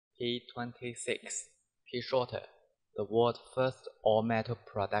P-26 Peashooter, the world's first all-metal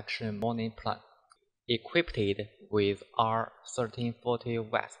production mining plant, equipped with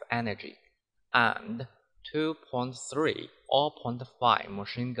R1340 Wasp energy and 2.3 or 0.5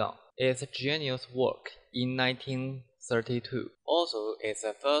 machine gun. Its genius work in 1932 also is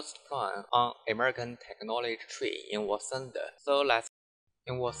the first plant on American technology tree in Thunder.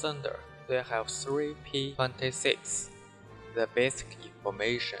 In Thunder, they have 3 P-26. The basic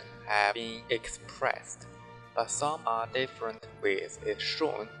information have been expressed, but some are different ways is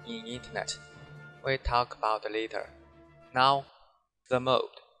shown in internet. We talk about later. Now, the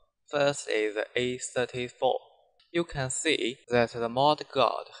mode. First is the A34. You can see that the mod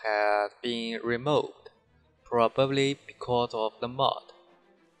guard has been removed, probably because of the mod.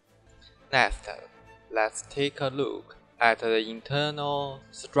 Next, let's take a look at the internal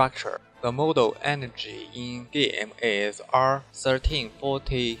structure. The model energy in-game is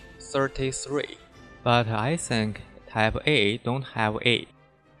R1340-33, but I think Type A don't have it.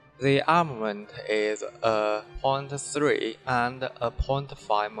 The armament is a .3 and a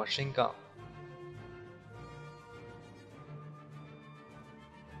 .5 machine gun.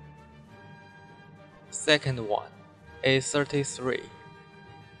 Second one, A33,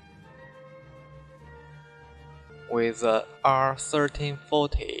 with a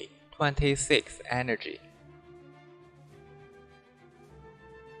R1340-26 energy,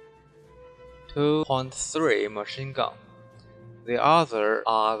 2.3 machine gun. The others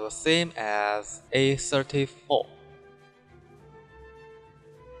are the same as A34.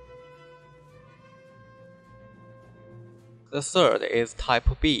 The third is Type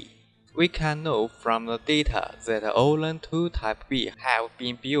B. We can know from the data that only 2 Type B have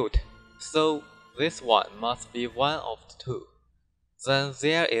been built, so this one must be one of the 2. Then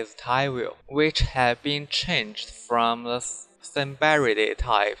there is tie wheel, which have been changed from the symmetric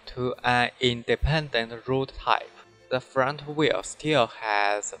type to an independent root type. The front wheel still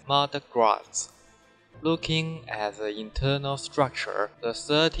has mud guards. Looking at the internal structure, the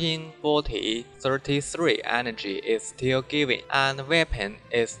 1340-33 energy is still given, and the weapon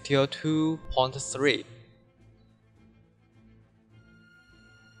is still 2.3.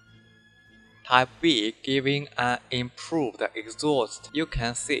 Type B giving an improved exhaust. You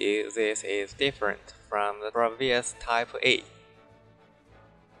can see this is different from the previous Type A.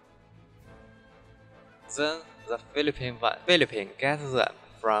 Then the Philippine one. Philippines gets them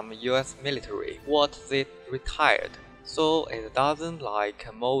from US military what they retired, so it doesn't like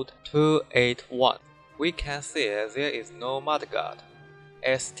Mode 281. We can see there is no mudguard.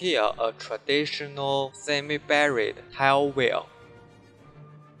 It's still a traditional semi-buried tail wheel.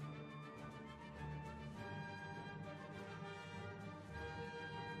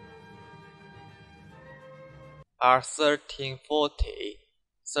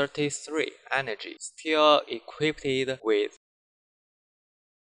 R1340-33 energy, still equipped with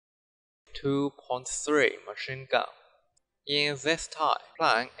 2.3 machine gun. In this time,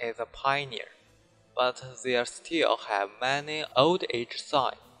 plan is a pioneer, but they still have many old age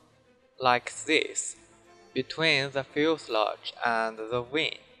signs, like this, between the fuselage and the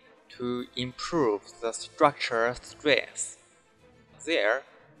wing to improve the structural strength. This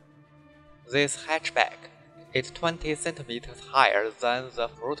hatchback is 20 centimeters higher than the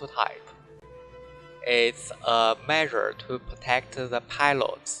prototype. It's a measure to protect the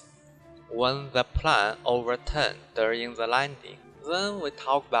pilots when the plane overturned during the landing. Then we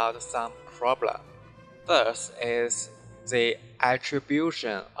talk about some problems. First is the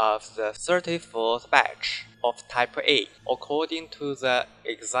attribution of the 34th batch of Type A. According to the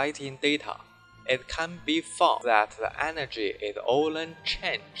existing data, it can be found that the energy is only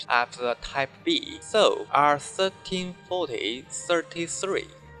changed after Type B, so R1340-33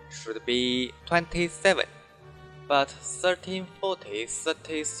 should be 27. But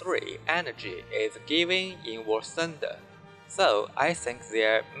 1340-33 energy is given in Thunder, so I think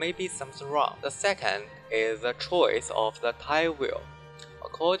there may be something wrong. The second is the choice of the tie wheel.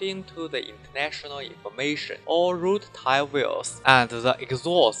 According to the international information, all root tie wheels and the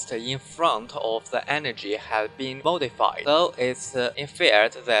exhaust in front of the energy have been modified, so it's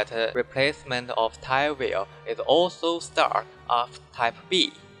inferred that replacement of tie wheel is also start of Type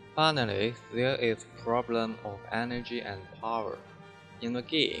B. Finally, there is problem of energy and power. In the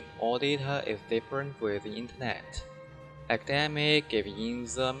game, all data is different with the internet. Academic given in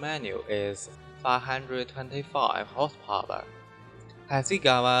the manual is 525 horsepower.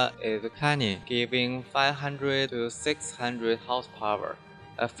 Hasegawa is canning, giving 500 to 600 horsepower.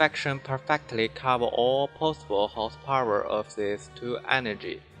 A faction perfectly cover all possible horsepower of these 2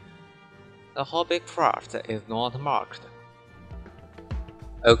 energy. The hobby craft is not marked.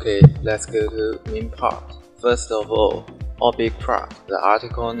 Okay, let's go to main part. First of all, aricraft. The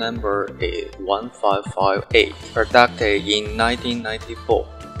article number is 1558, produced in 1994.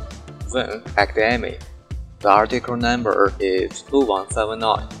 Then, academic. The article number is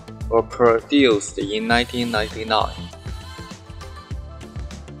 2179, were produced in 1999.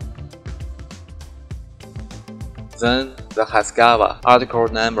 Then, the Hasegawa article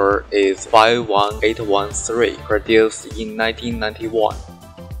number is 51813, produced in 1991.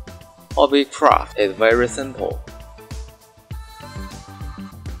 Aricraft is very simple.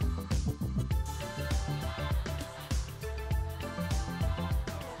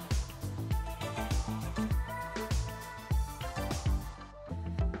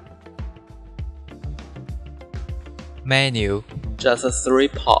 Menu, just 3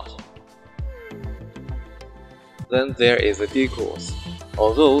 parts. Then there is a decals.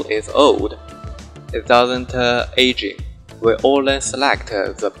 Although it's old, it doesn't aging. We only select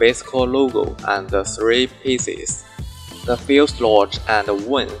the basic logo and the 3 pieces. The fuselage and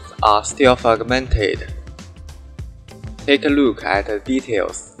wings are still fragmented. Take a look at the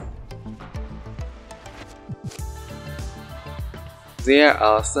details. There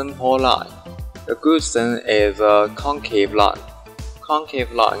are simple lines. The good thing is a concave line.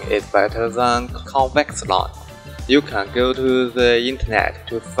 Concave line is better than convex line. You can go to the internet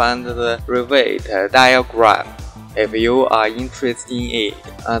to find the rivet diagram if you are interested in it,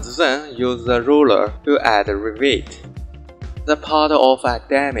 and then use the ruler to add rivet. The part of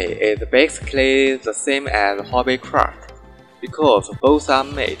academy is basically the same as aricraft, because both are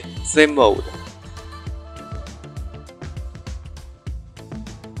made same mold.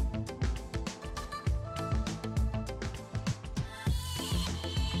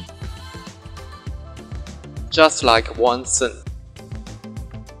 Just like one thing.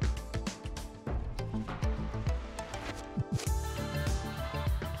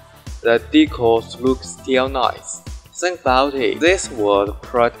 The decals look still nice. Think about it, this was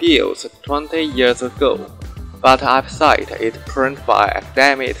produced 20 years ago, but outside it printed by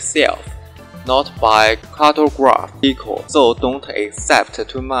academy itself, not by cartograph decal, so don't accept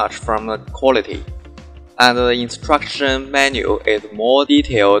too much from the quality. And the instruction manual is more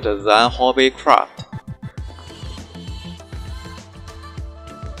detailed than aricraft.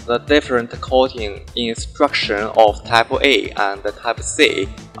 The different coating instruction of Type A and Type C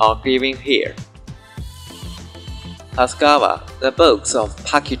are given here. Hasegawa, the box of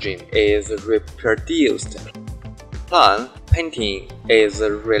packaging is reproduced. Plain painting is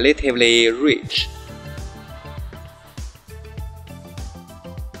relatively rich.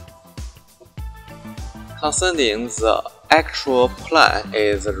 Concerning the actual plan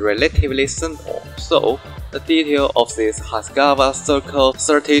is relatively simple, so the details of this Hasegawa Circle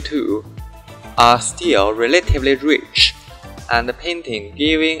 32 are still relatively rich, and the painting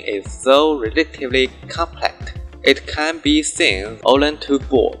given is so relatively compact, it can be seen on 2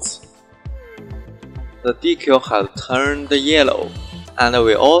 boards. The decal has turned yellow, and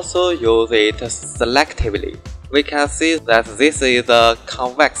we also use it selectively. We can see that this is a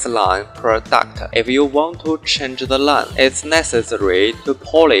convex line product. If you want to change the line, it's necessary to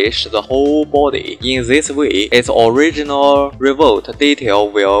polish the whole body. In this way, its original revolt detail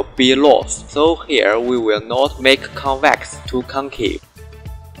will be lost. So here we will not make convex to concave.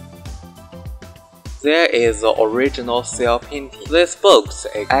 There is the original cell painting. This box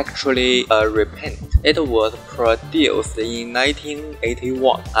is actually a repaint. It was produced in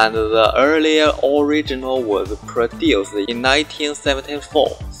 1981, and the earlier original was produced in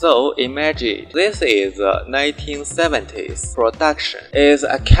 1974. So imagine this is a 1970s production. It is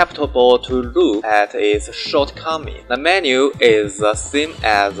acceptable to look at its shortcoming. The menu is the same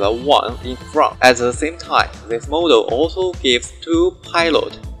as the one in front. At the same time, this model also gives 2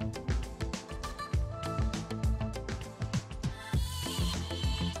 pilots.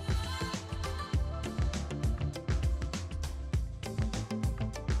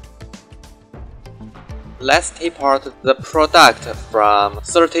 Let's take apart the product from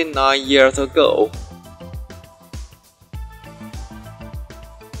 39 years ago.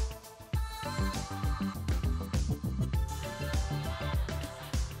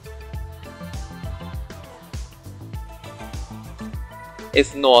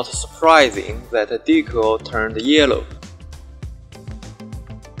 It's not surprising that the decal turned yellow.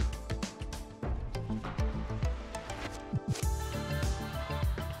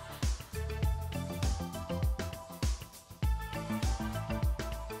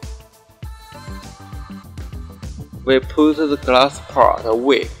 We put the glass part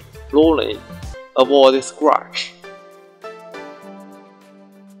away, slowly, avoid scratch.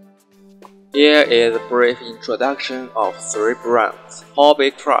 Here is a brief introduction of 3 brands.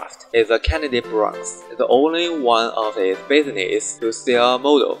 Hobbycraft is a candidate brand. It's only one of its business to sell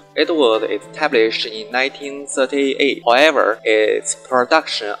models. It was established in 1938. However, its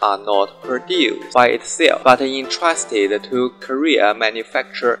production are not produced by itself, but entrusted to Korea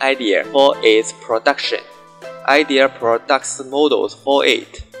manufacture Idea for its production. Idea products models for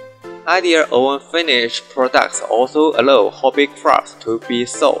it. Idea own finished products also allow Hobbycraft to be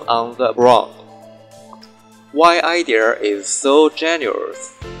sold on the brand. Why Idea is so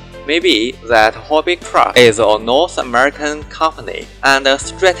generous? Maybe that Hobbycraft is a North American company, and a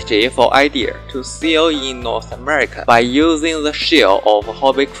strategy for Idea to sell in North America by using the shell of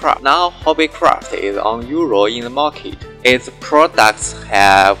Hobbycraft. Now Hobbycraft is unusual in the market. Its products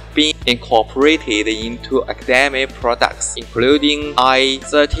have been incorporated into academic products, including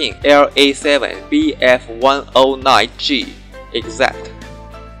I-13, LA7, BF109G, exact.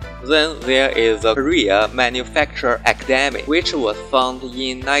 Then there is the Korea Manufacture Academy, which was founded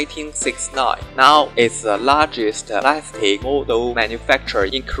in 1969. Now it's the largest plastic model manufacturer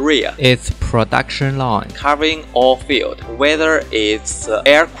in Korea. Its production line covering all fields, whether it's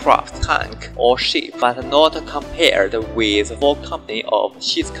aircraft, tank, or ship, but not compared with for company of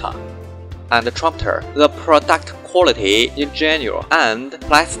Shiska and Come Ture. The product quality is general, and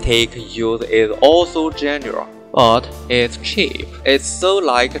plastic use is also general. But it's cheap. It's so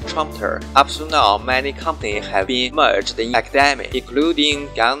like Come Ture. Up to now, many companies have been merged in academic, including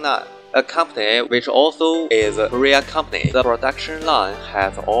Gangnam, a company which also is a Korea company. The production line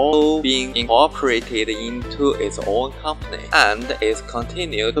has also been incorporated into its own company, and is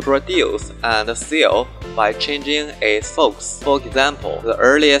continued to produce and sell by changing its focus. For example, the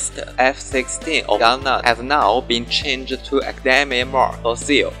earliest F-16 of Gangnam has now been changed to academic mark for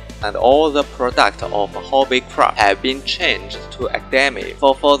sale, and all the products of Hobbycraft have been changed to academic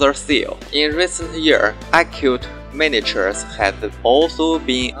for further sale. In recent years, acute miniatures has also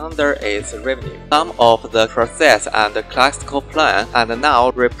been under its revenue. Some of the process and classical plan and now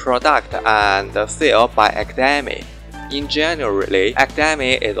reproduced and sell by academic. In generally,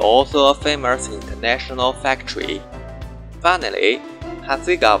 academy is also a famous international factory. Finally,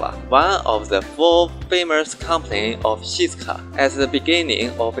 Hasegawa, one of the 4 famous companies of Shiska. At the beginning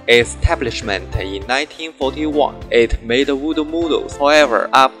of its establishment in 1941, it made wood models. However,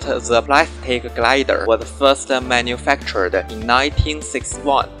 after the plastic glider was first manufactured in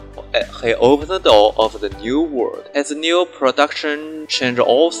 1961, he opened the door of the new world. Its new production changed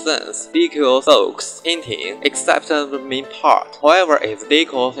all things: decals, spokes, painting, except the main part. However, its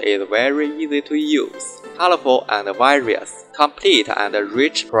decals is very easy to use, colorful and various. Complete and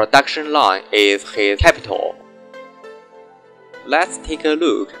rich production line is his capital. Let's take a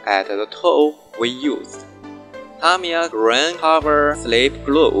look at the tool we used. Tamiya green cover sleep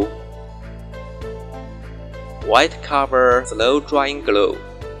glue, white cover slow drying glue,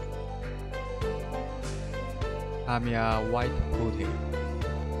 Tamiya white putty,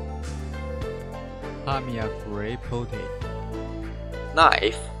 Tamiya gray putty,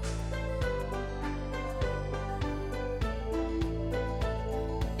 knife,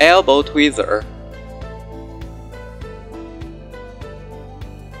 elbow tweezer,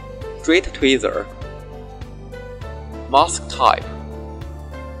 straight tweezer, mask type,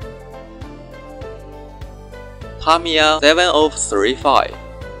 Tamiya 7035,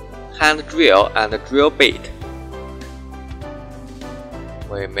 hand drill and drill bit.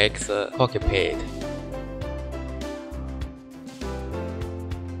 We make the cockpit.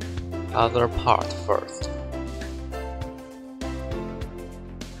 Other part first.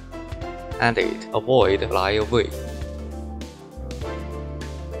 And it avoid fly away.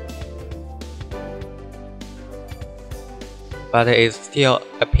 But it still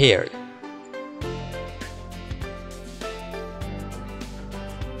appeared.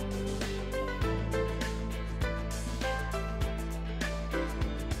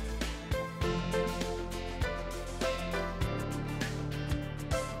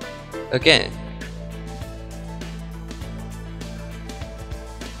 Again.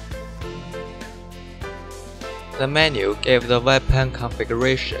 The menu gave the weapon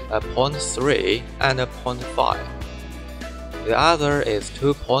configuration a .3 and a .5. The other is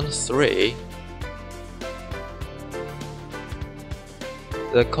 2.3.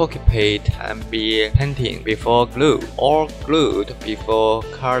 The cockpit can be painted before glue or glued before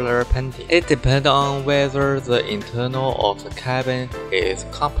color painting. It depends on whether the internal of the cabin is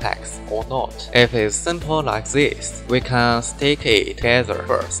complex or not. If it's simple like this, we can stick it together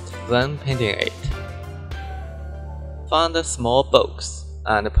first, then painting it. Find a small box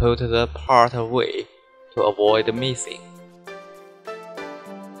and put the part away to avoid missing.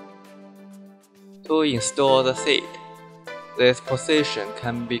 To install the seat, this position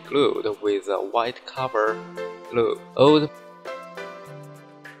can be glued with a white cover glue.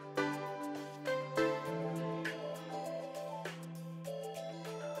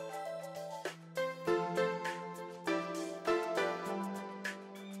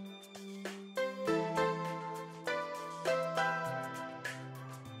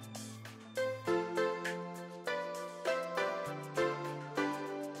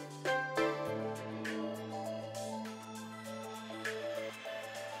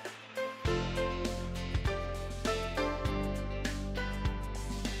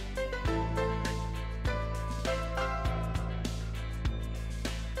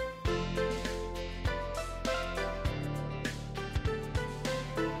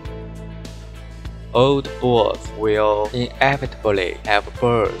 Old boards will inevitably have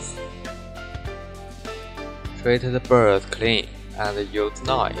burrs. Treat the burrs clean and use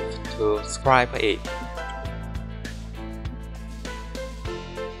knife to scrape it.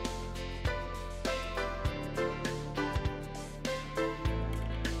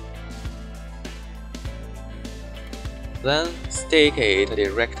 Then stick it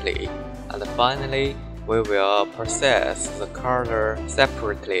directly, and finally we will process the color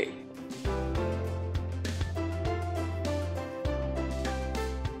separately.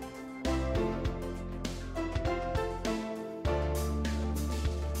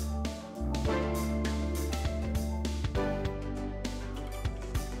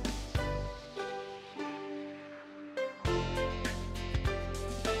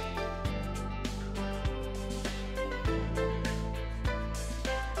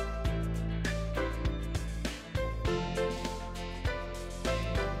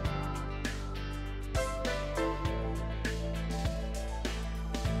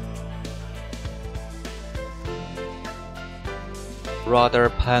 Rudder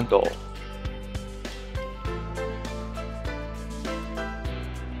handle.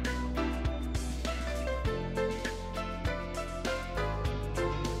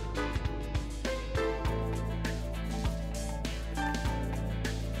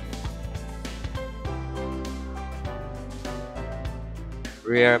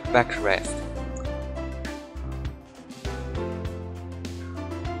 Rear backrest.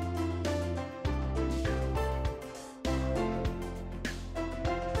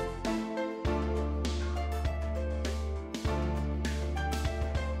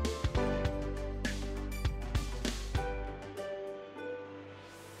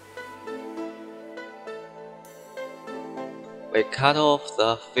 We cut off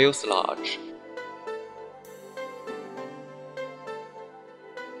the fuselage.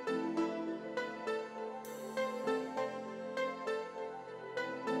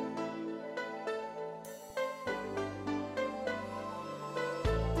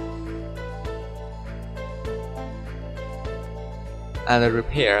 And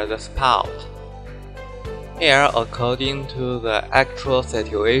repair the spout. Here, according to the actual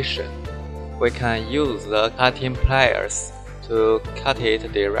situation, we can use the cutting pliers to cut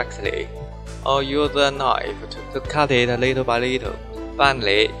it directly, or use a knife to cut it little by little.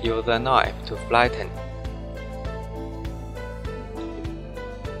 Finally, use a knife to flatten.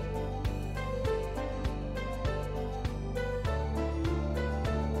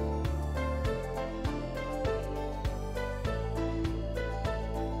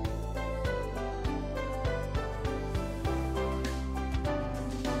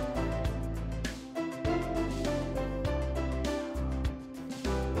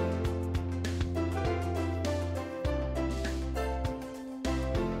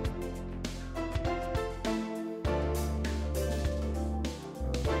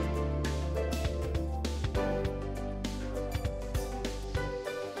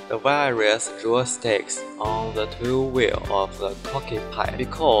 The various joysticks on the two wheel of the cockpit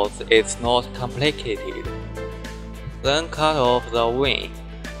because it's not complicated. Then cut off the wing,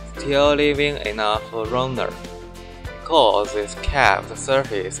 still leaving enough runner, because this curved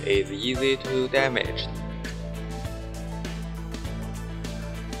surface is easy to damage.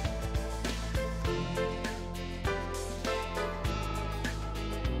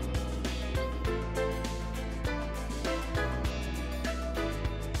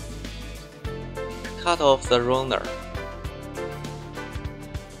 Cut off the runner.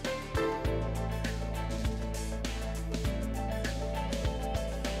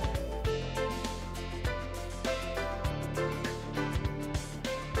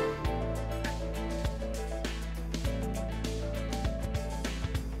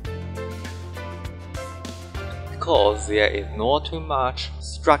 Because there is not too much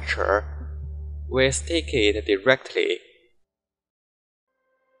structure, we stick it directly.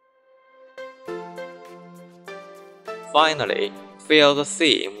 Finally, fill the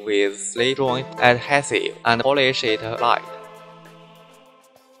seam with slip joint adhesive and polish it light.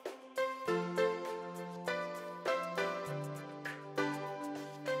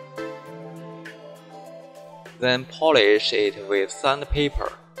 Then polish it with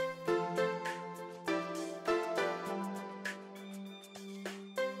sandpaper.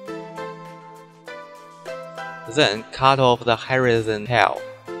 Then cut off the horizontal.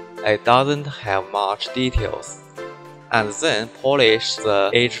 It doesn't have much details. And then polish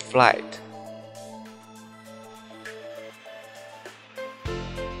the edge flat.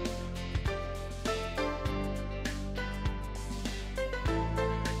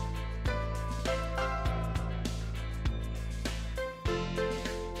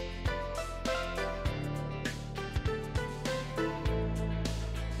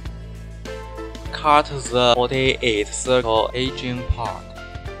 Cut the 48 circle edging part.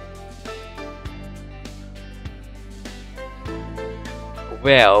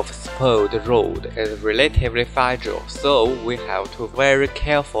 Valve spool rod is relatively fragile, so we have to be very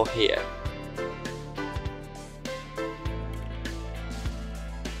careful here.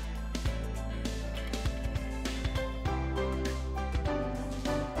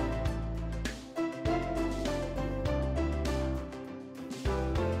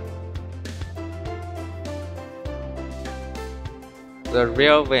 The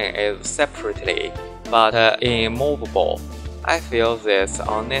rear wing is separately, but immovable. I feel this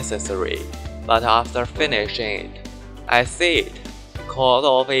unnecessary, but after finishing it, I see it. Because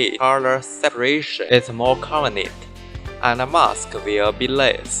of its color separation, it's more convenient, and the mask will be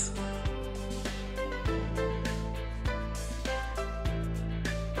less.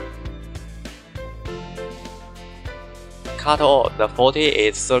 Cut out the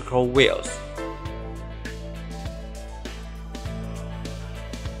 48 circle wheels.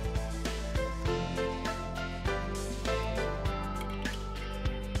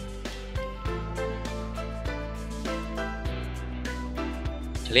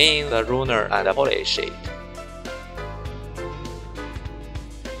 Clean the runner and polish it.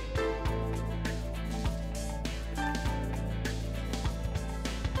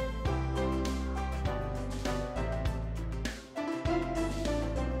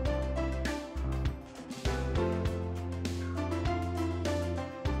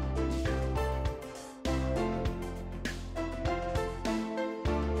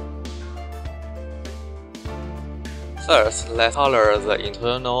 First, let's color the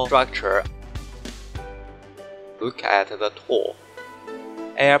internal structure. Look at the tool.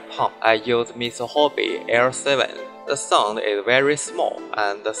 Air pump. I use Mitsubishi Air7. The sound is very small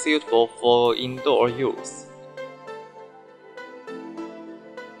and suitable for indoor use.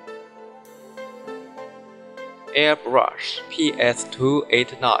 Airbrush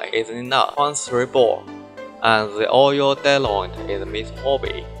PS289 is enough on 3 bore, and the oil diluent is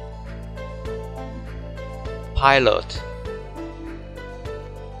Mitsubishi. Pilot.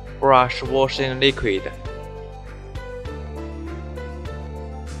 Brush washing liquid.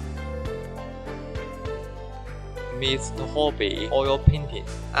 Mitsubishi oil painting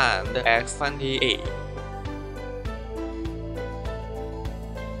and X20A.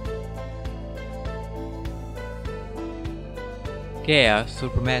 Gear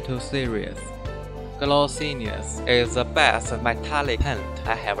Supermetal Series. Glossiness is the best metallic paint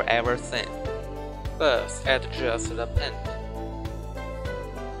I have ever seen. First, adjust the paint.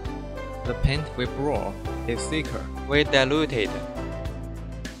 The paint we brought is thicker. We dilute it.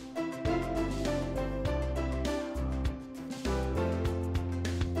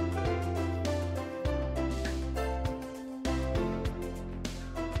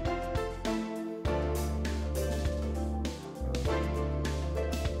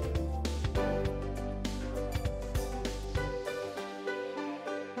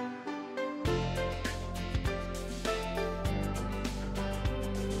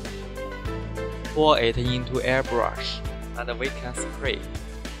 Pour it into airbrush, and we can spray.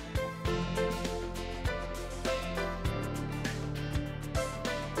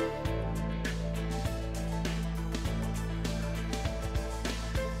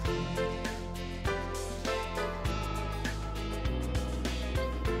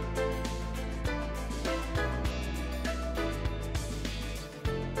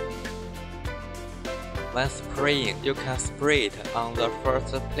 When spraying, you can spray it on the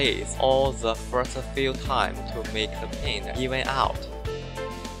first place or the first few times to make the paint even out.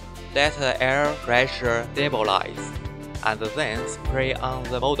 Let the air pressure stabilize, and then spray on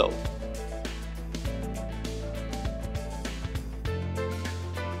the model.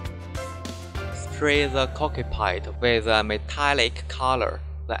 Spray the cockpit with a metallic color.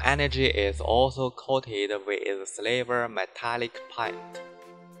 The energy is also coated with silver metallic paint.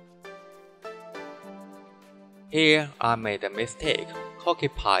 Here I made a mistake.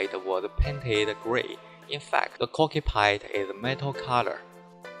 Cockpit was painted gray. In fact, the cockpit is metal color.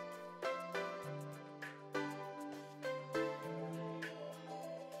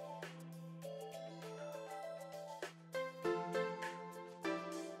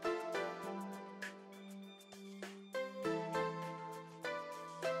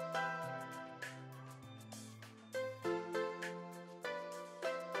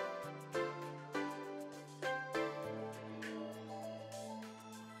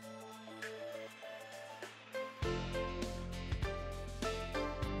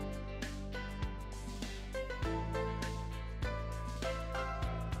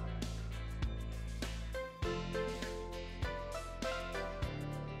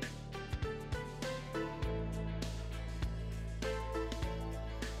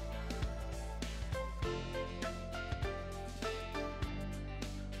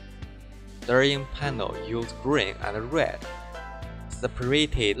 Steering panel use green and red,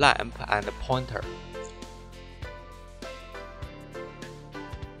 separated lamp and pointer.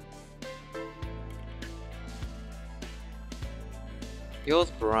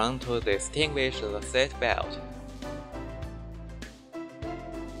 Use brown to distinguish the seat belt.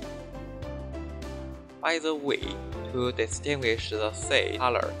 By the way, to distinguish the seat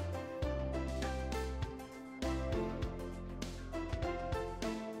color.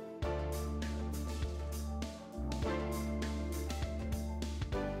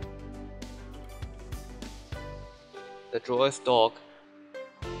 The joystick,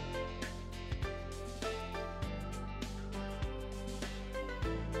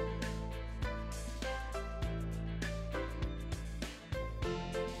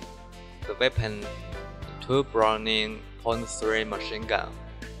 the weapon, 2 Browning .3 machine gun.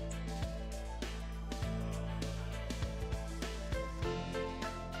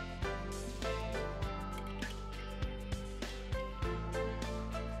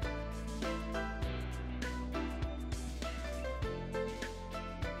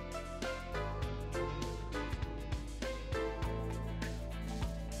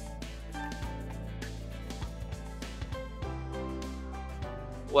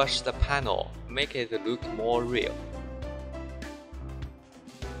 Wash the panel, make it look more real.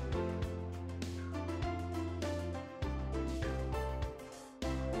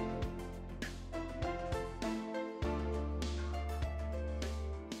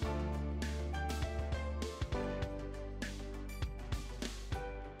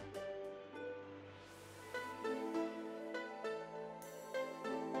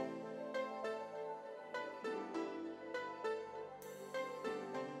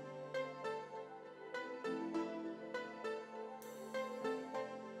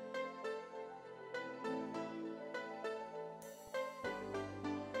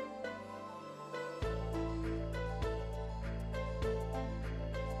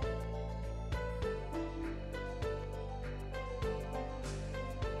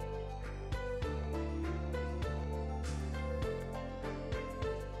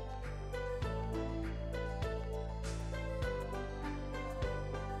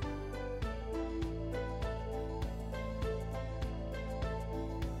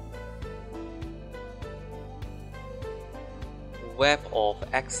 Wipe off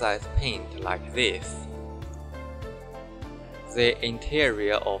excess paint like this. The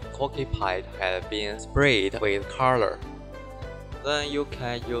interior of cockpit has been sprayed with color. Then you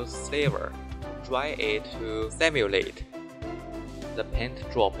can use silver, dry it to simulate the paint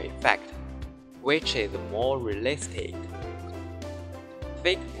drop effect, which is more realistic.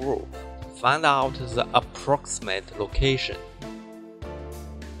 Fake group, find out the approximate location.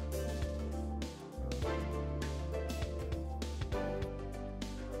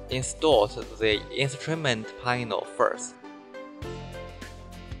 Install the instrument panel first.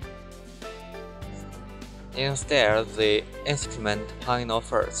 Install the instrument panel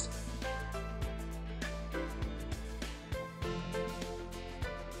first.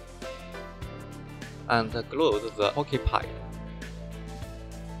 And glue the cockpit.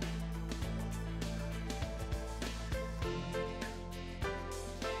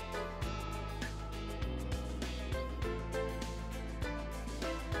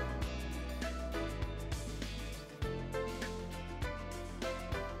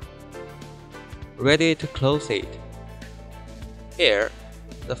 Ready to close it. Here,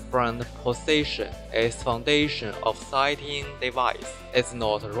 the front position is foundation of sighting device. It's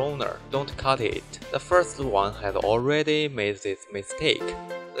not roller, don't cut it. The first one has already made this mistake.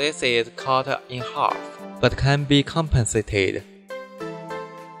 This is cut in half, but can be compensated.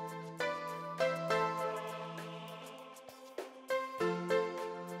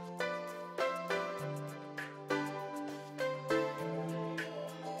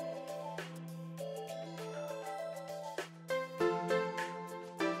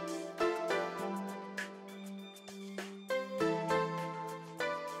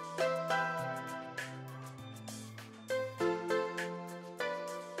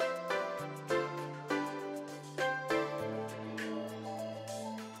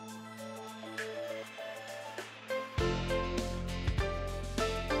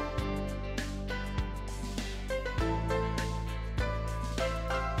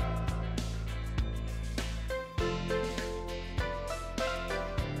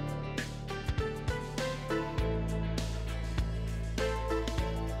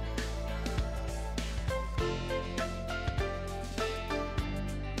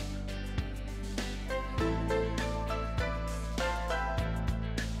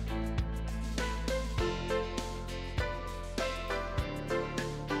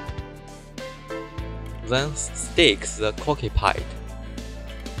 then sticks the cockpit.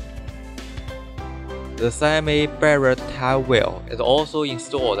 The semi-barrel tail wheel is also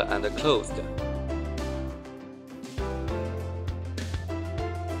installed and closed.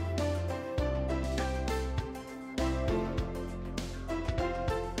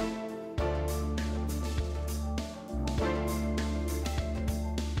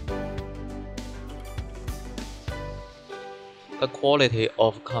 The quality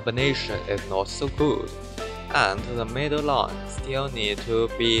of combination is not so good, and the middle line still needs to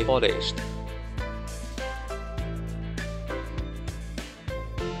be polished.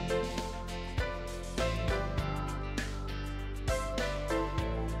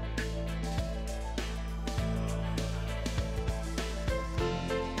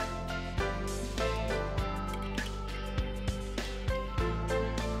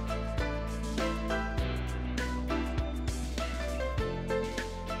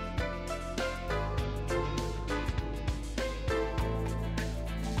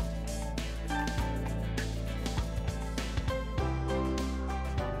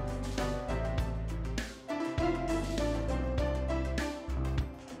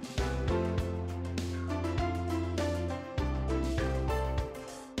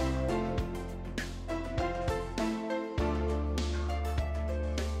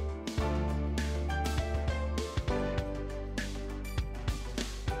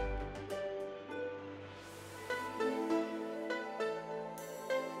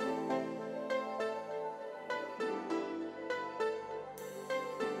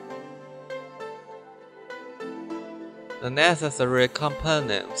 The necessary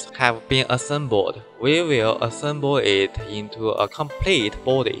components have been assembled. We will assemble it into a complete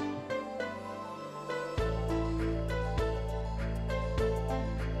body.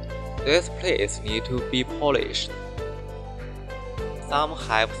 These plates need to be polished. Some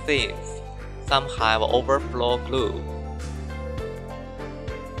have seams, some have overflow glue.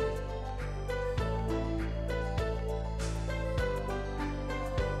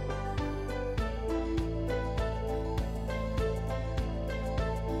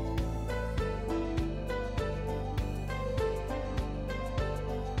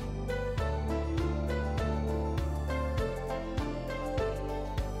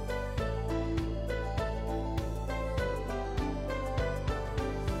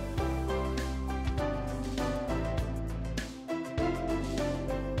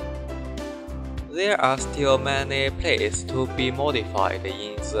 There are still many plates to be modified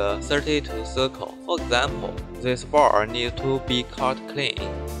in the 32 circle. For example, this bar needs to be cut clean.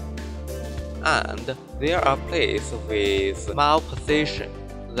 And there are plates with malposition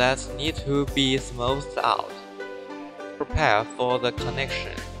that need to be smoothed out. Prepare for the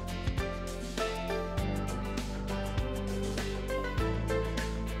connection.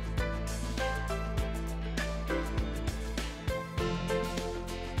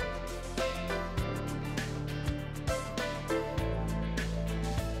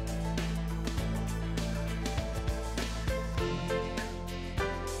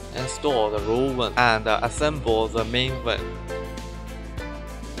 Install the roll vent and assemble the main vent.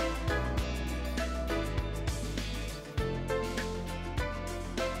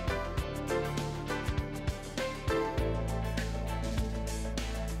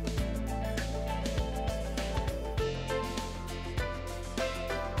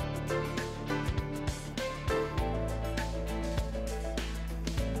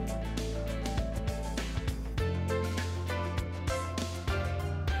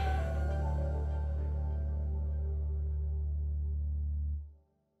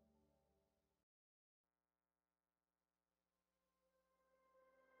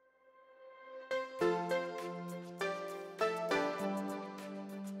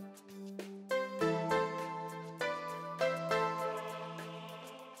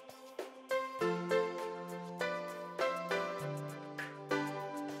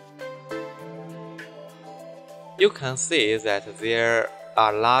 You can see that there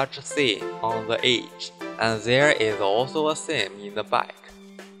are large seams on the edge, and there is also a seam in the back.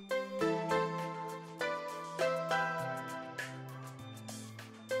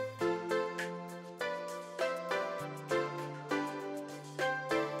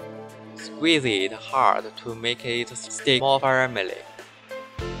 Squeeze it hard to make it stick more firmly.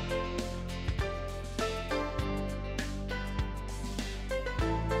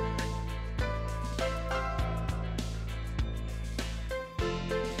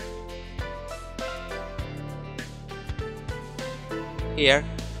 Here,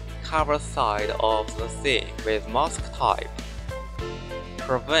 cover side of the seam with mask tape.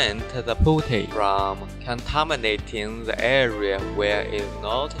 Prevent the putty from contaminating the area where it is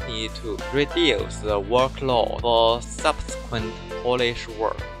not needed to reduce the workload for subsequent polish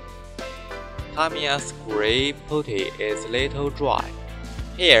work. Tamiya's gray putty is little dry.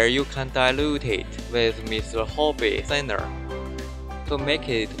 Here you can dilute it with Mr. Hobby thinner to make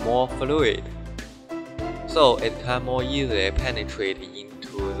it more fluid, so it can more easily penetrate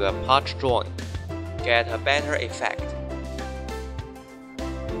into the patch joint, get a better effect.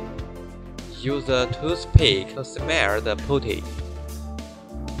 Use a toothpick to smear the putty.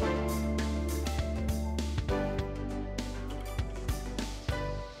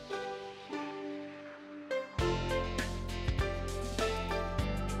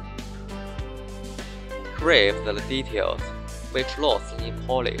 Crave the details, which lost in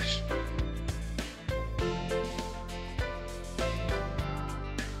polish.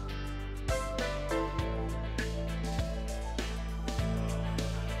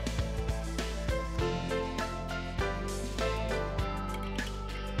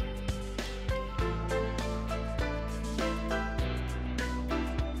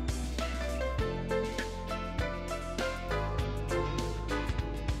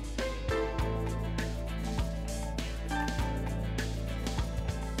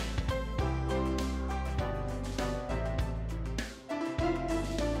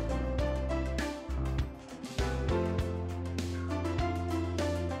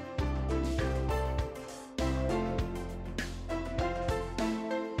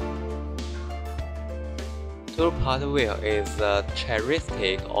 Two-part wheel is the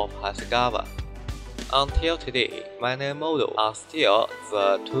characteristic of Hasegawa. Until today, many models are still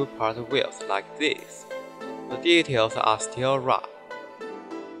the two-part wheels like this. The details are still rough.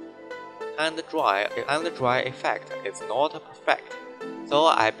 Hand-dry effect is not perfect, so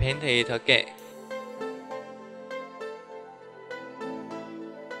I paint it again.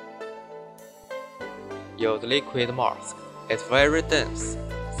 Use liquid mask. It's very dense,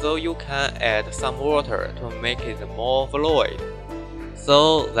 so you can add some water to make it more fluid,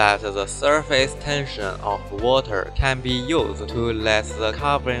 so that the surface tension of water can be used to let the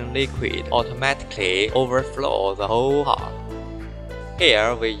covering liquid automatically overflow the whole part.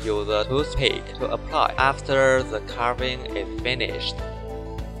 Here we use a toothpick to apply after the carving is finished.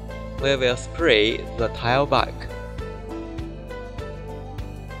 We will spray the tile back.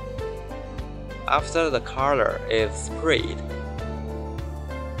 After the color is sprayed,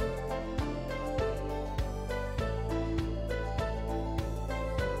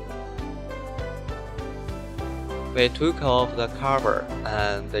 we took off the cover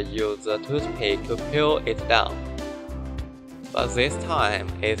and used the toothpick to peel it down. But this time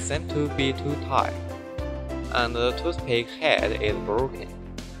it seemed to be too tight, and the toothpick head is broken.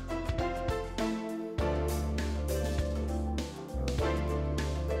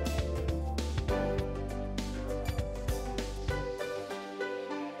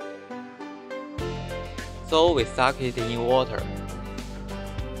 So we soak it in water.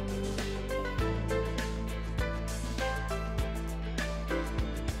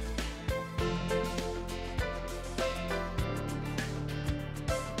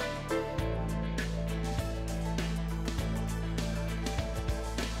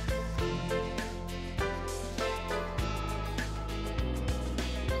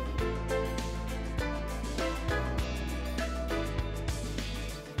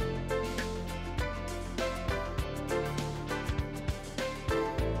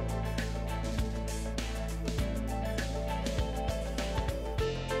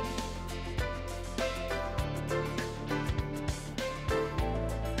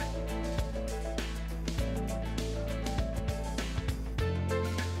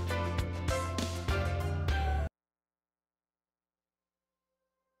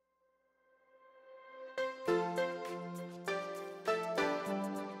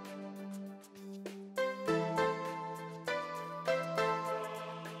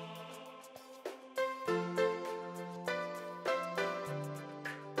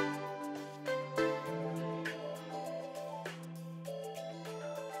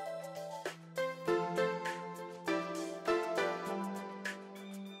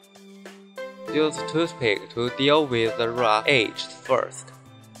 Use toothpick to deal with the rough edges first.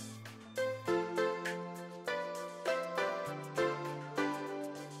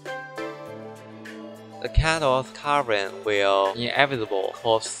 The candle's covering will inevitably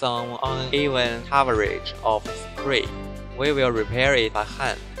cause some uneven coverage of spray. We will repair it by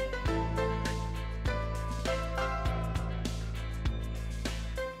hand.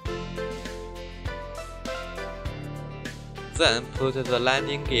 Then put the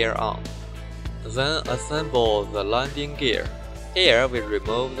landing gear on. Then assemble the landing gear. Here we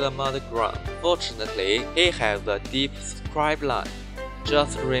remove the mud ground. Fortunately, it has a deep stripe line.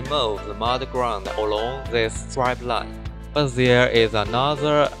 Just remove the mud ground along this stripe line. But there is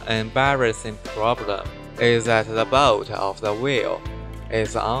another embarrassing problem, is that the bolt of the wheel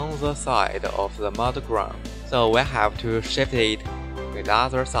is on the side of the mud ground, so we have to shift it to the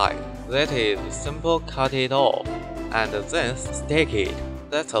other side. That is simple, cut it off and then stick it.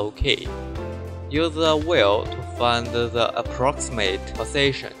 That's okay. Use the wheel to find the approximate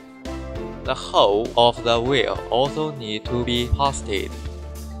position. The hole of the wheel also need to be posted.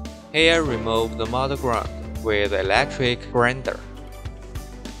 Here remove the mud ground with electric grinder.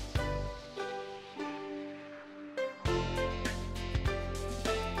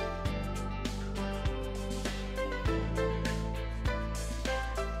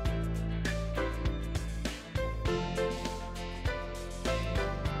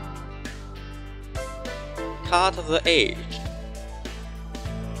 Cut the edge.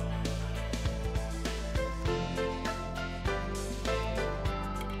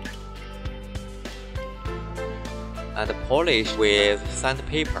 And polish with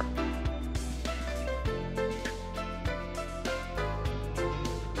sandpaper.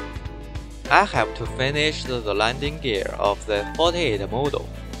 I have to finish the landing gear of the 48 model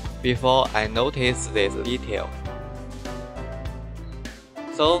before I notice this detail.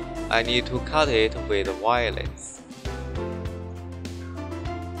 So I need to cut it with violence.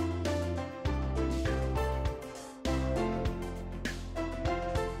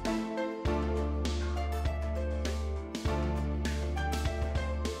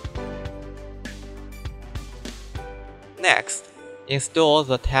 Next, install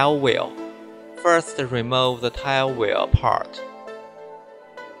the tail wheel. First, remove the tail wheel part.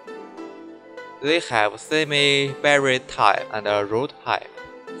 They have semi-buried type and a root type.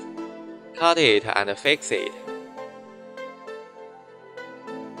 Cut it and fix it.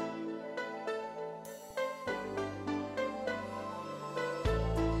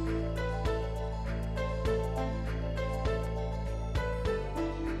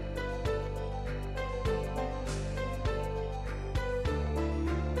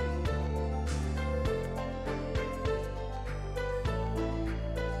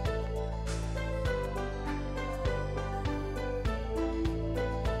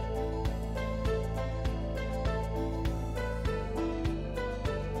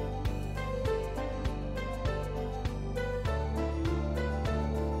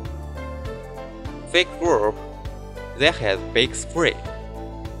 Thick group that has big spray.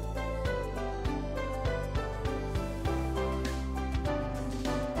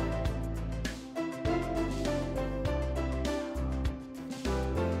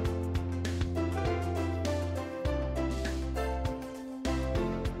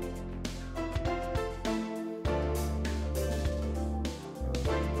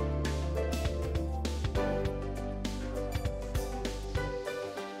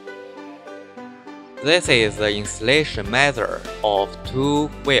 This is the installation method of two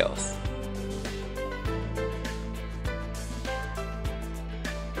wheels.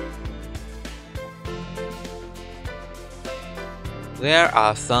 There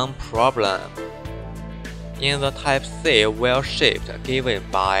are some problems in the Type C wheel shift given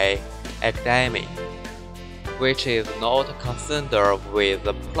by Academy, which is not concerned with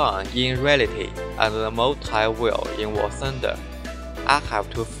the plan in reality and the multi-wheel in Wasender. I have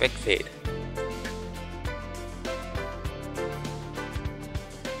to fix it.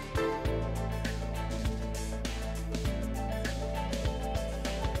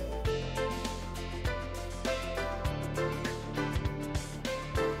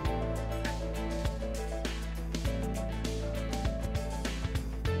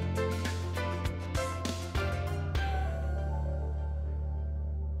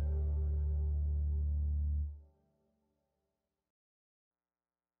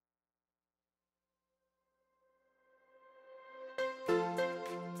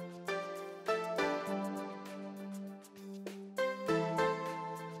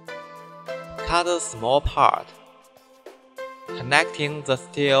 Cut a small part, connecting the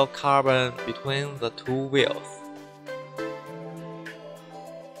steel carbon between the two wheels.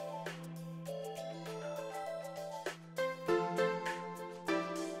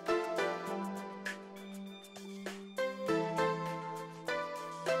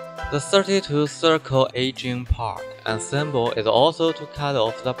 The 32 circle edging part ensemble is also to cut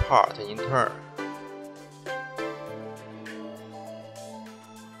off the part in turn.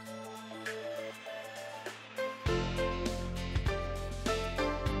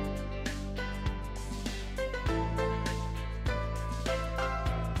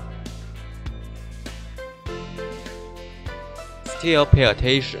 Still pay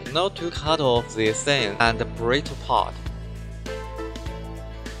attention not to cut off the thin and brittle part.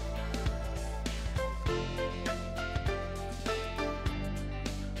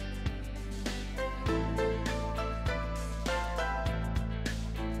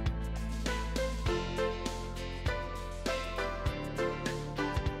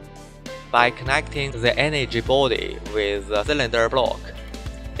 By connecting the energy body with the cylinder block,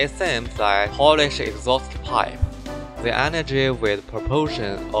 it seems like polished exhaust pipe. The energy with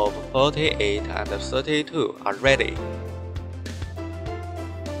proportion of 48 and 32 are ready.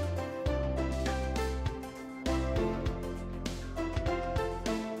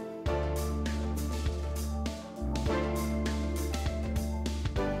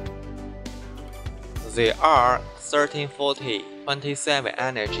 The R1340-27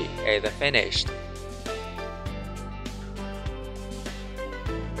 energy is finished.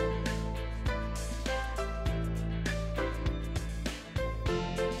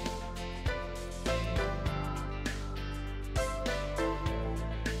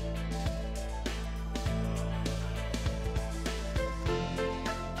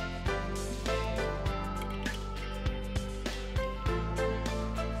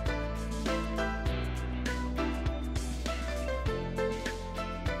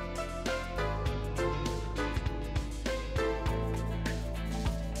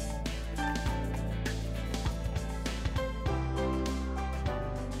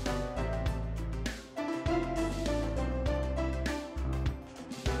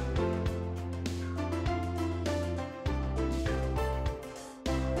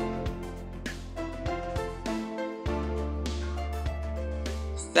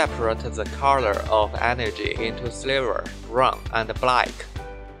 Separate the color of energy into silver, brown, and black.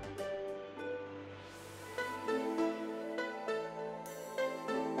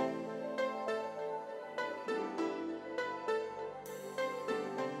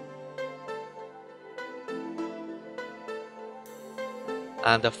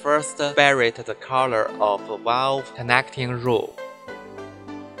 And first separate the color of valve connecting rule.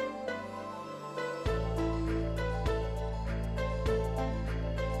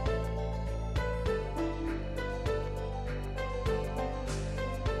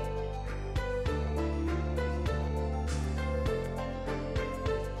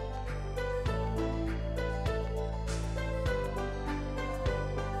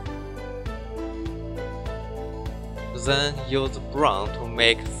 Then use brown to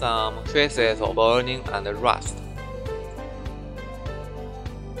make some traces of burning and rust.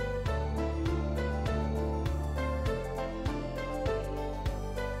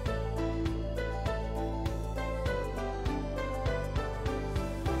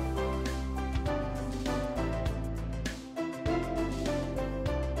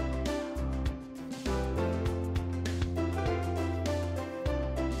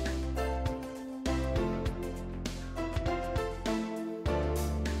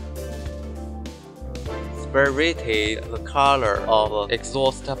 Separated the color of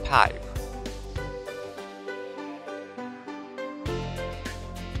exhaust pipe.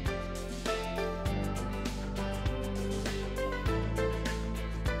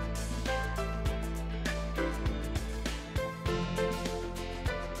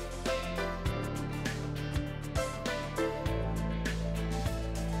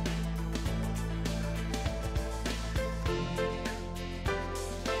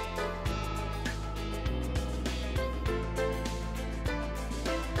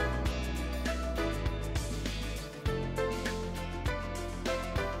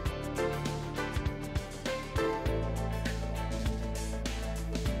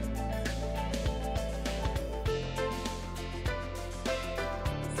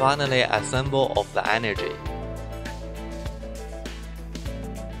 Finally, assemble of the energy.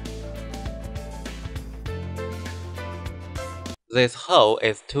 This hole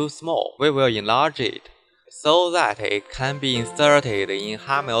is too small. We will enlarge it so that it can be inserted in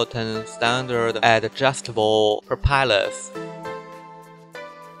Hamilton standard adjustable propellers.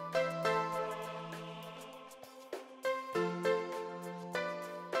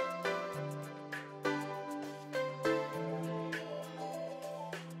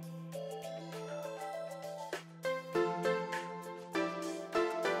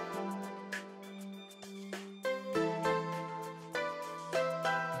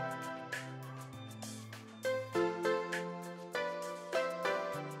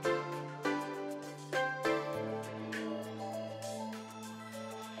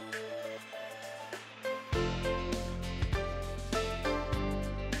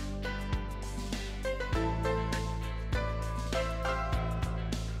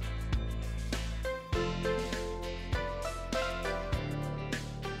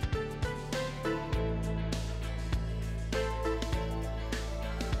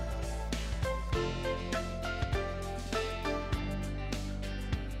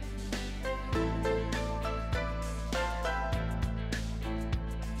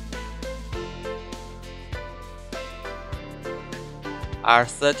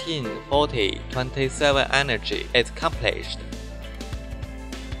 R1340-27 energy is accomplished.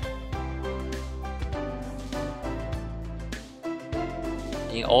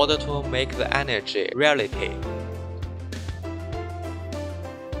 In order to make the energy reality,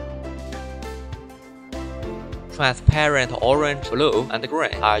 transparent orange, blue, and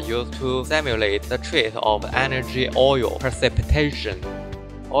green are used to simulate the trace of energy oil precipitation,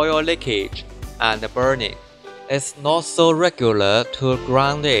 oil leakage, and burning. It's not so regular to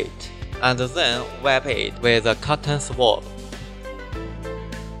ground it, and then wipe it with a cotton swab.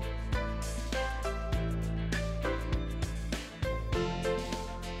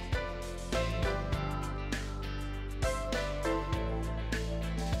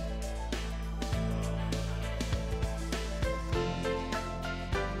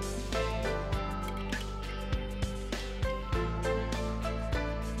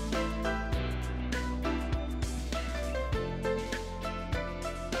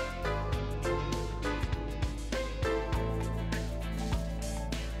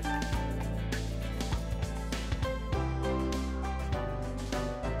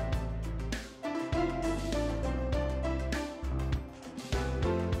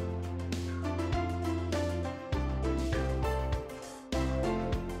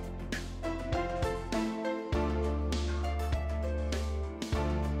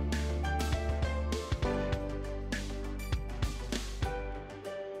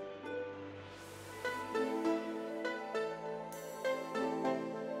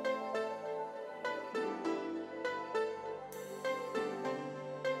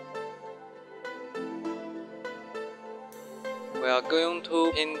 We are going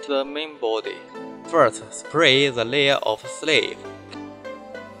to paint the main body. First, spray the layer of sleeve.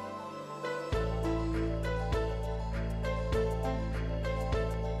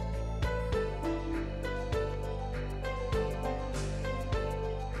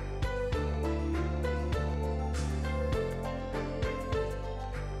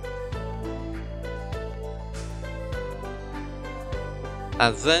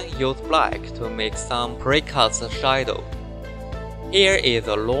 And then use black to make some precast shadow. Here is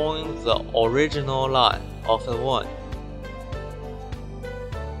along the original line of the wound.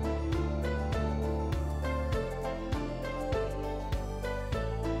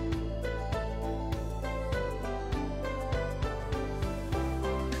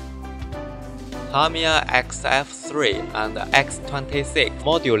 Tamiya XF3 and X26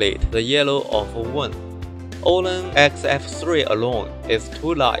 modulate the yellow of wound. Olin XF3 alone is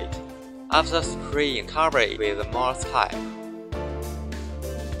too light. After spraying, cover it with moss type.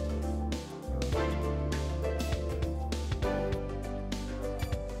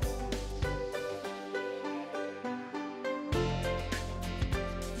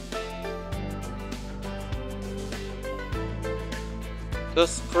 To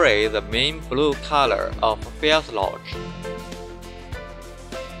spray the main blue color of fuselage.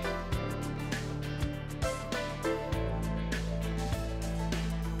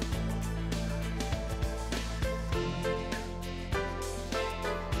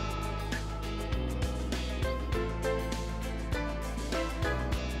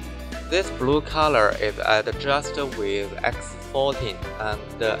 This blue color is adjusted with X14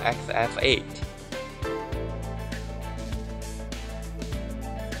 and XF8.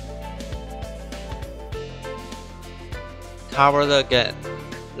 Covered again.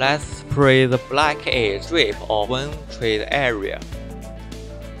 Let's spray the black edge strip of one trade area.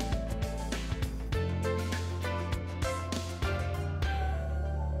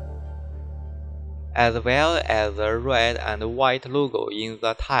 As well as the red and white logo in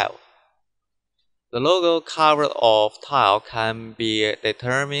the tile. The logo cover of tile can be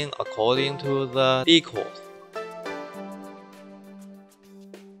determined according to the decals.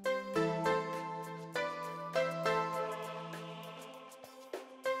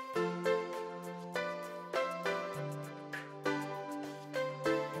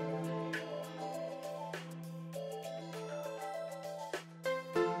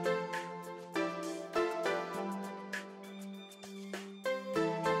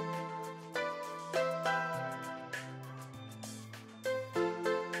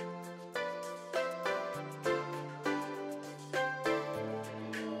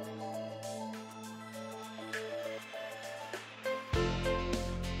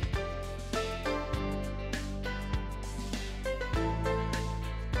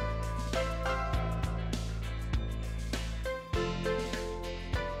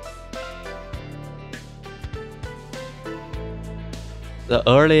 The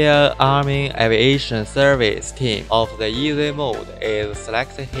earlier Army Aviation Service team of the Easy Mode is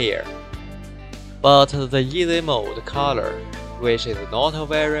selected here, but the Easy Mode color which is not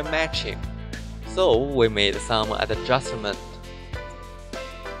very matching, so we made some adjustment.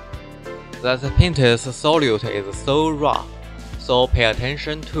 The paint's solute is so rough, so pay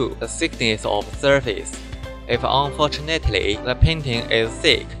attention to the thickness of the surface. If unfortunately the painting is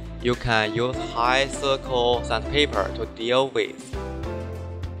thick, you can use high circle sandpaper to deal with.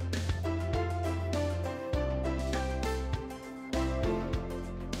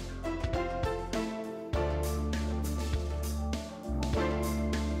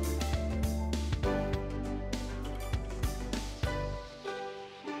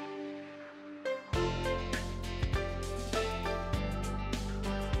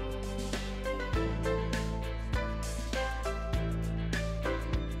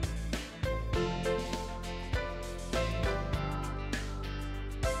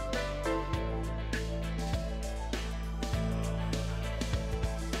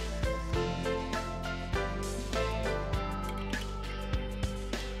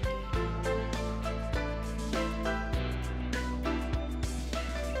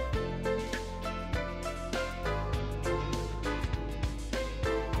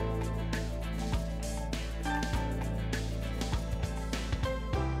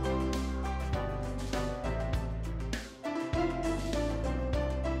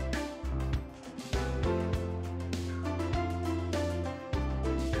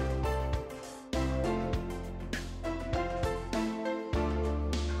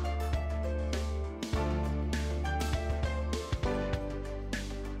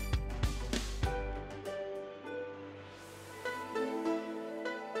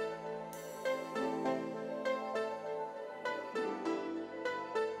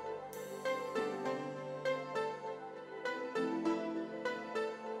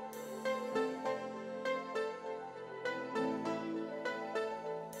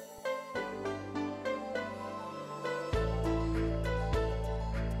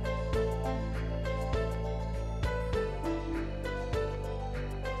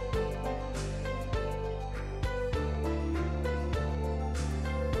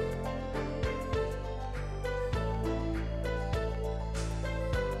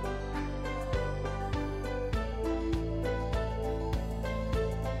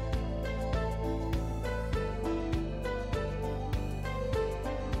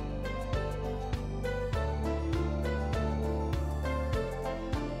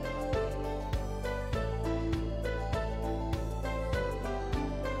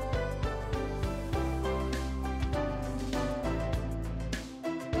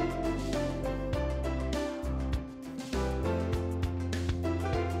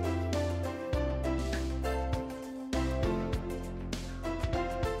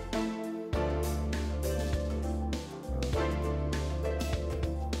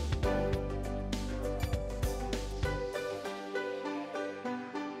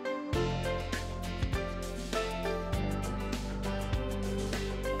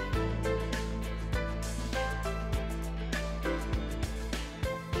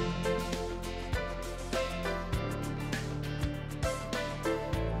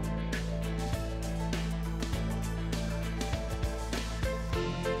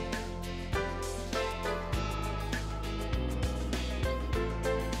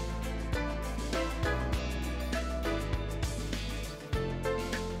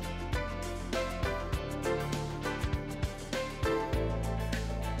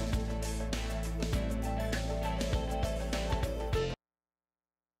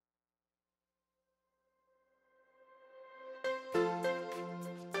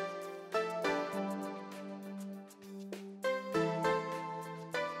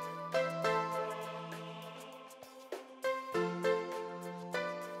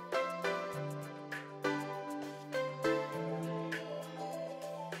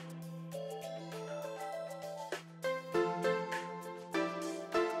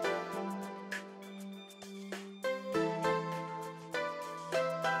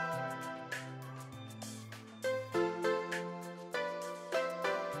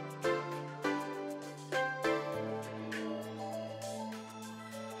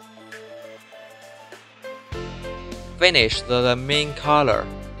 Finish the main color.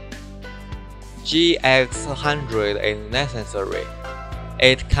 GX100 is necessary.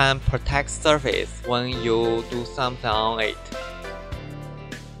 It can protect surface when you do something on it.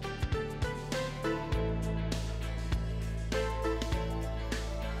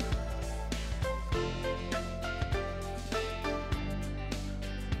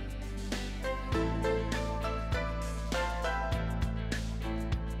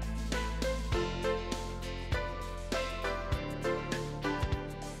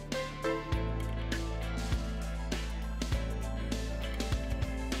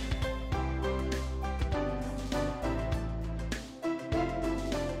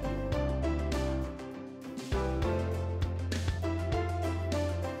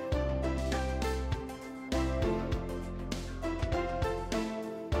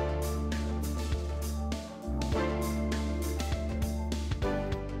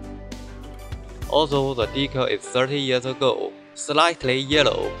 Although the decal is 30 years ago, slightly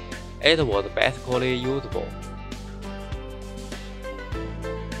yellow, it was basically usable.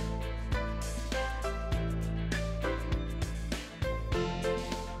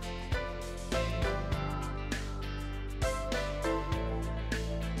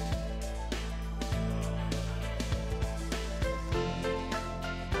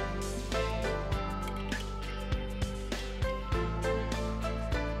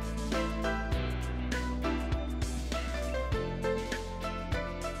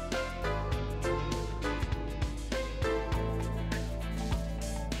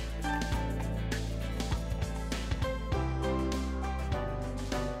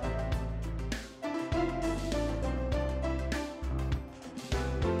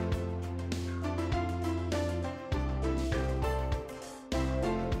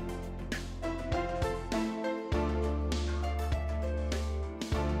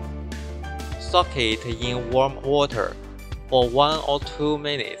 Soak it in warm water for 1 or 2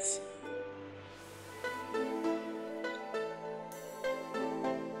 minutes.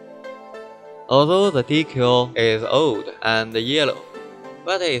 Although the decal is old and yellow,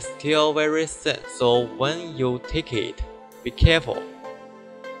 but it's still very thin, so when you take it, be careful.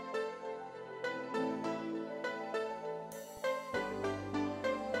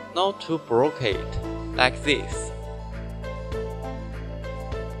 Not to break it, like this.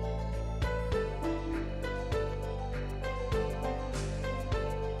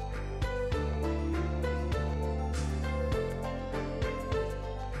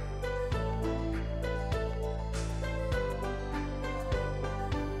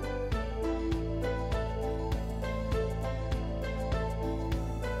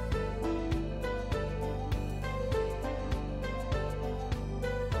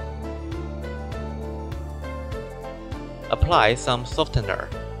 Apply some softener.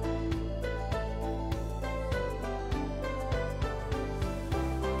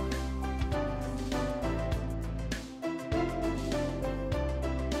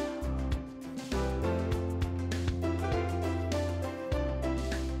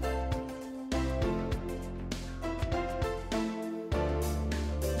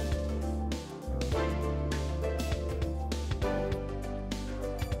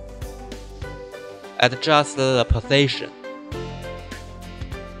 Adjust the position.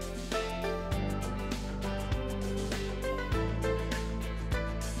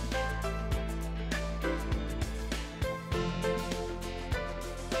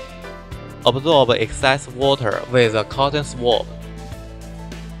 Absorb excess water with a cotton swab.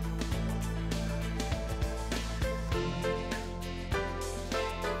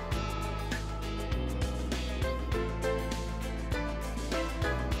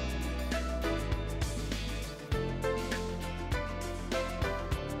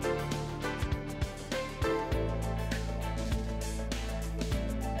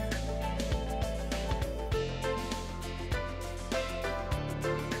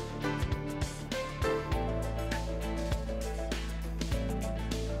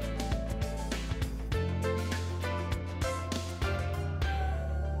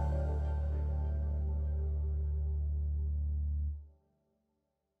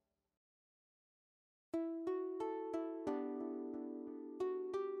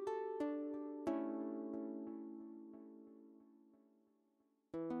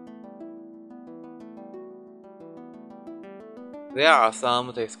 There are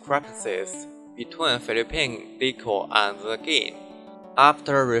some discrepancies between Philippine decal and the game.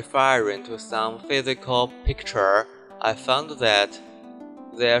 After referring to some physical picture, I found that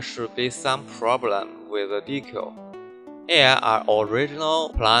there should be some problem with the decal. Here I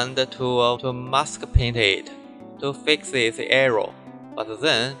originally planned to mask paint it to fix this error, but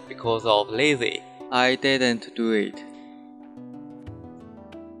then, because of lazy, I didn't do it.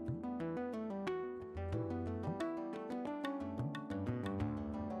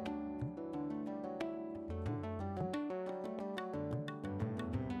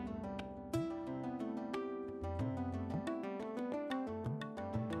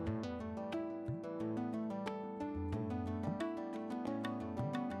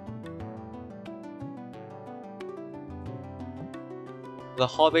 The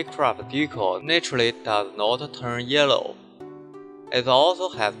Hobbycraft decal naturally does not turn yellow. It also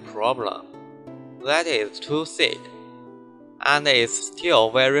has problem that is too thick, and is still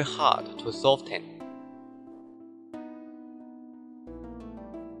very hard to soften.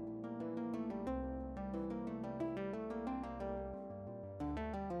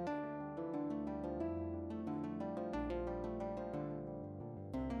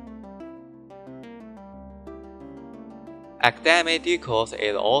 Academic decals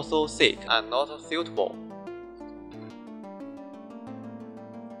is also thick and not suitable.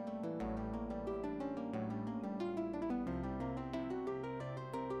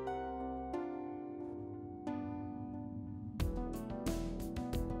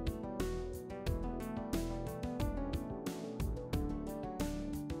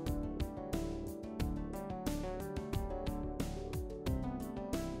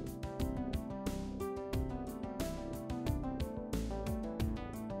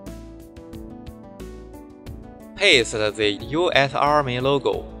 Paste the US Army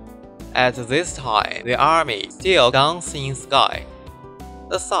logo. At this time, the Army still guns in sky.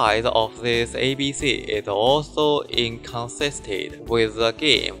 The size of this ABC is also inconsistent with the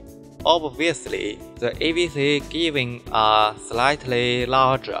game. Obviously, the ABC given are slightly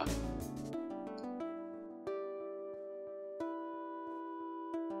larger.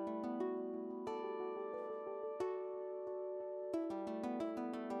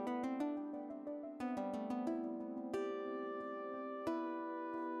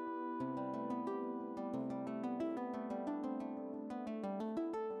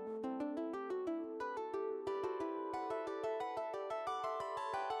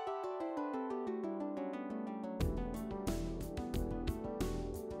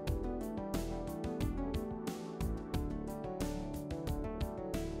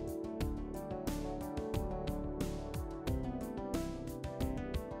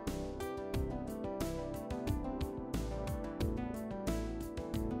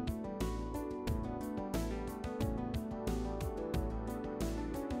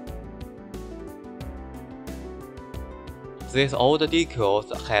 This old decal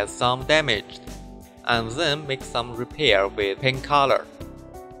has some damage, and then make some repair with paint color.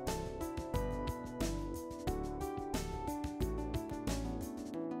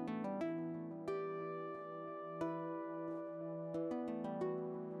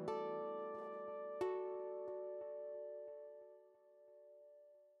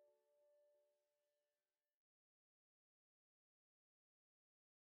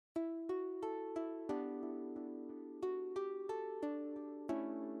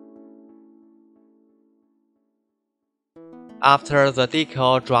 After the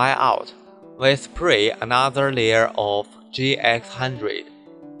decal dry out, we spray another layer of GX100.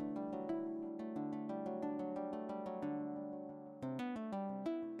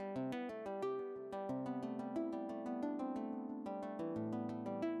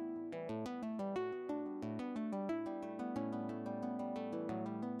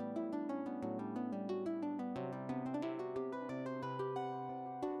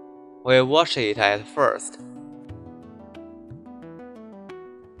 We wash it at first.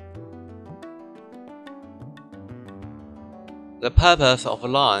 The purpose of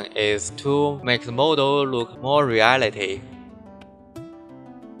line is to make the model look more reality.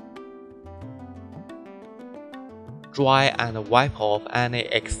 Dry and wipe off any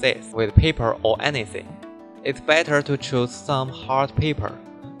excess with paper or anything. It's better to choose some hard paper,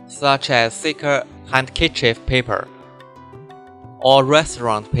 such as thicker handkerchief paper or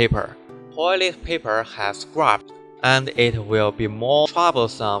restaurant paper. Toilet paper has scraps, and it will be more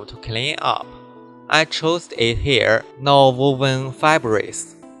troublesome to clean up. I chose it here, no woven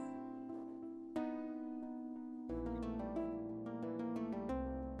fabrics.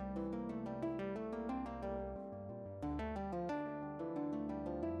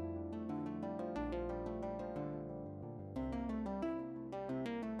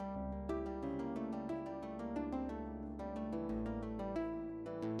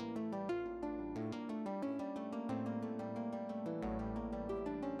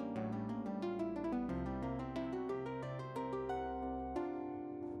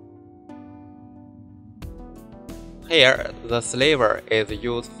 Here, the slaver is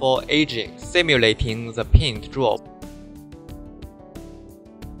used for aging, simulating the paint drop.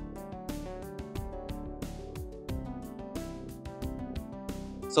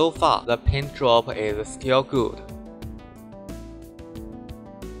 So far, the paint drop is still good.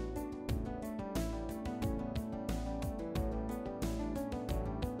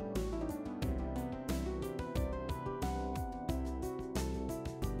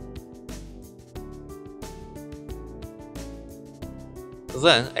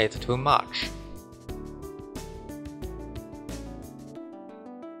 Then it's too much.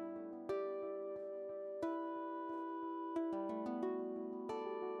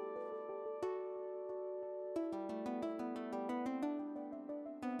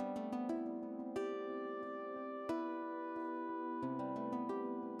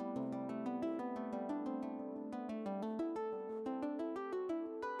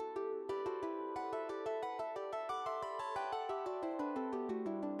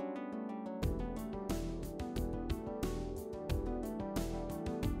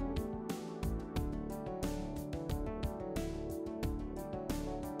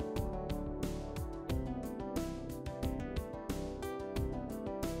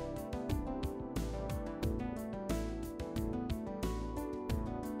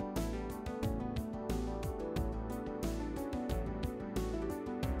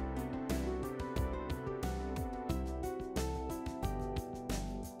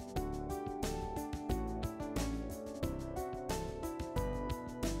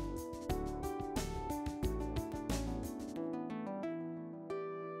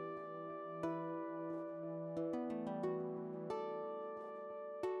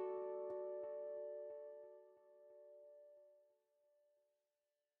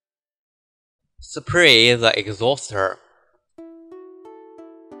 Spray the exhauster.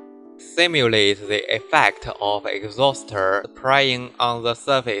 Simulate the effect of exhauster spraying on the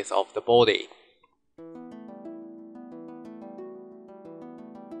surface of the body.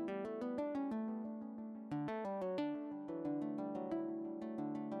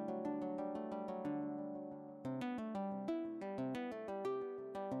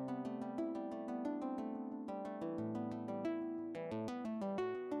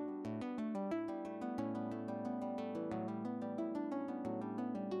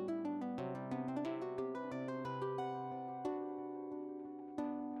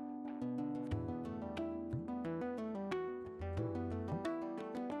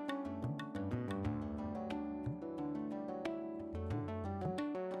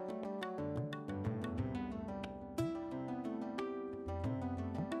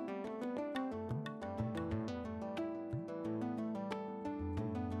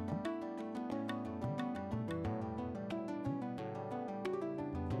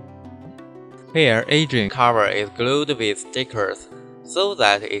 Spare agent cover is glued with stickers so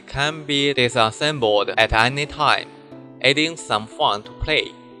that it can be disassembled at any time, adding some fun to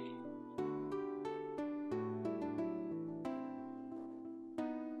play.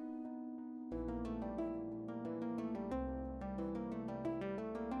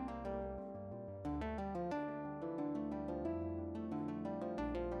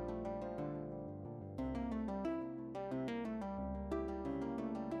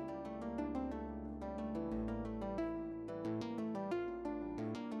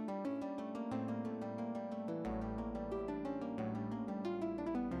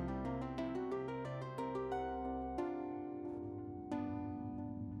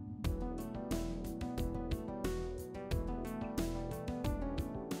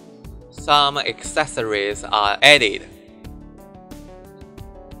 Some accessories are added,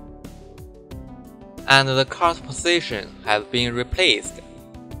 and the cart position has been replaced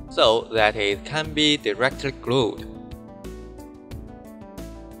so that it can be directly glued.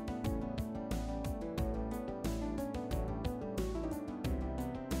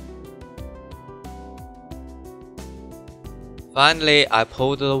 Finally, I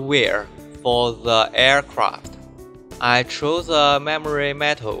pulled the wheel for the aircraft. I chose a memory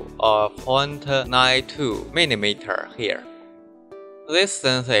metal of 0.92mm here. This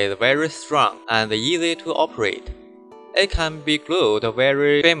sensor is very strong and easy to operate. It can be glued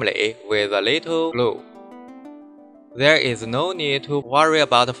very firmly with a little glue. There is no need to worry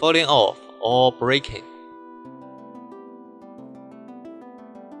about falling off or breaking.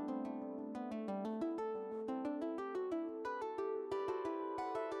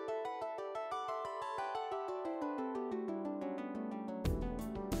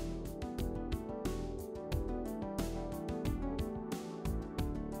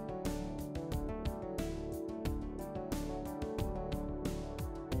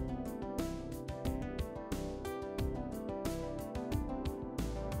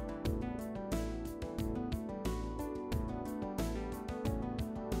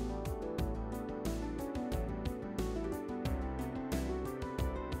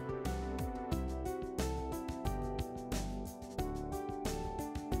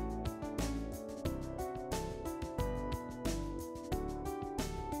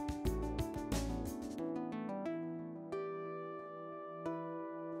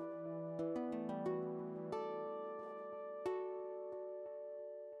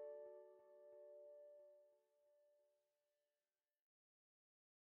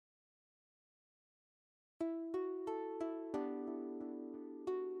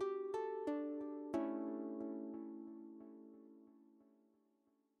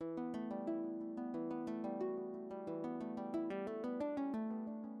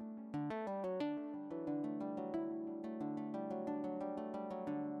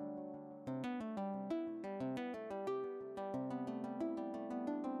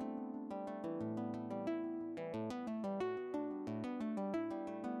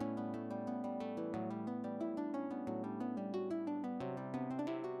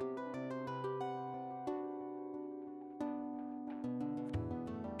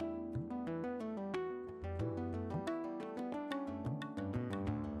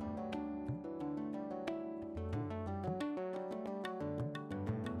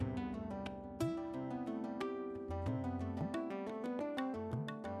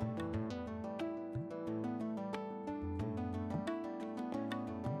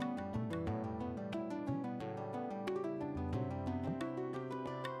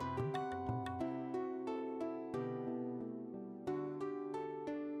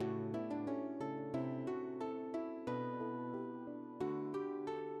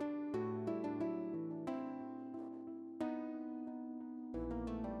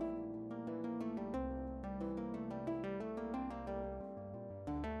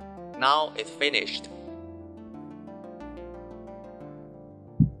 Now it's finished.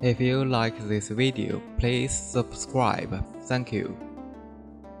 If you like this video, please subscribe. Thank you.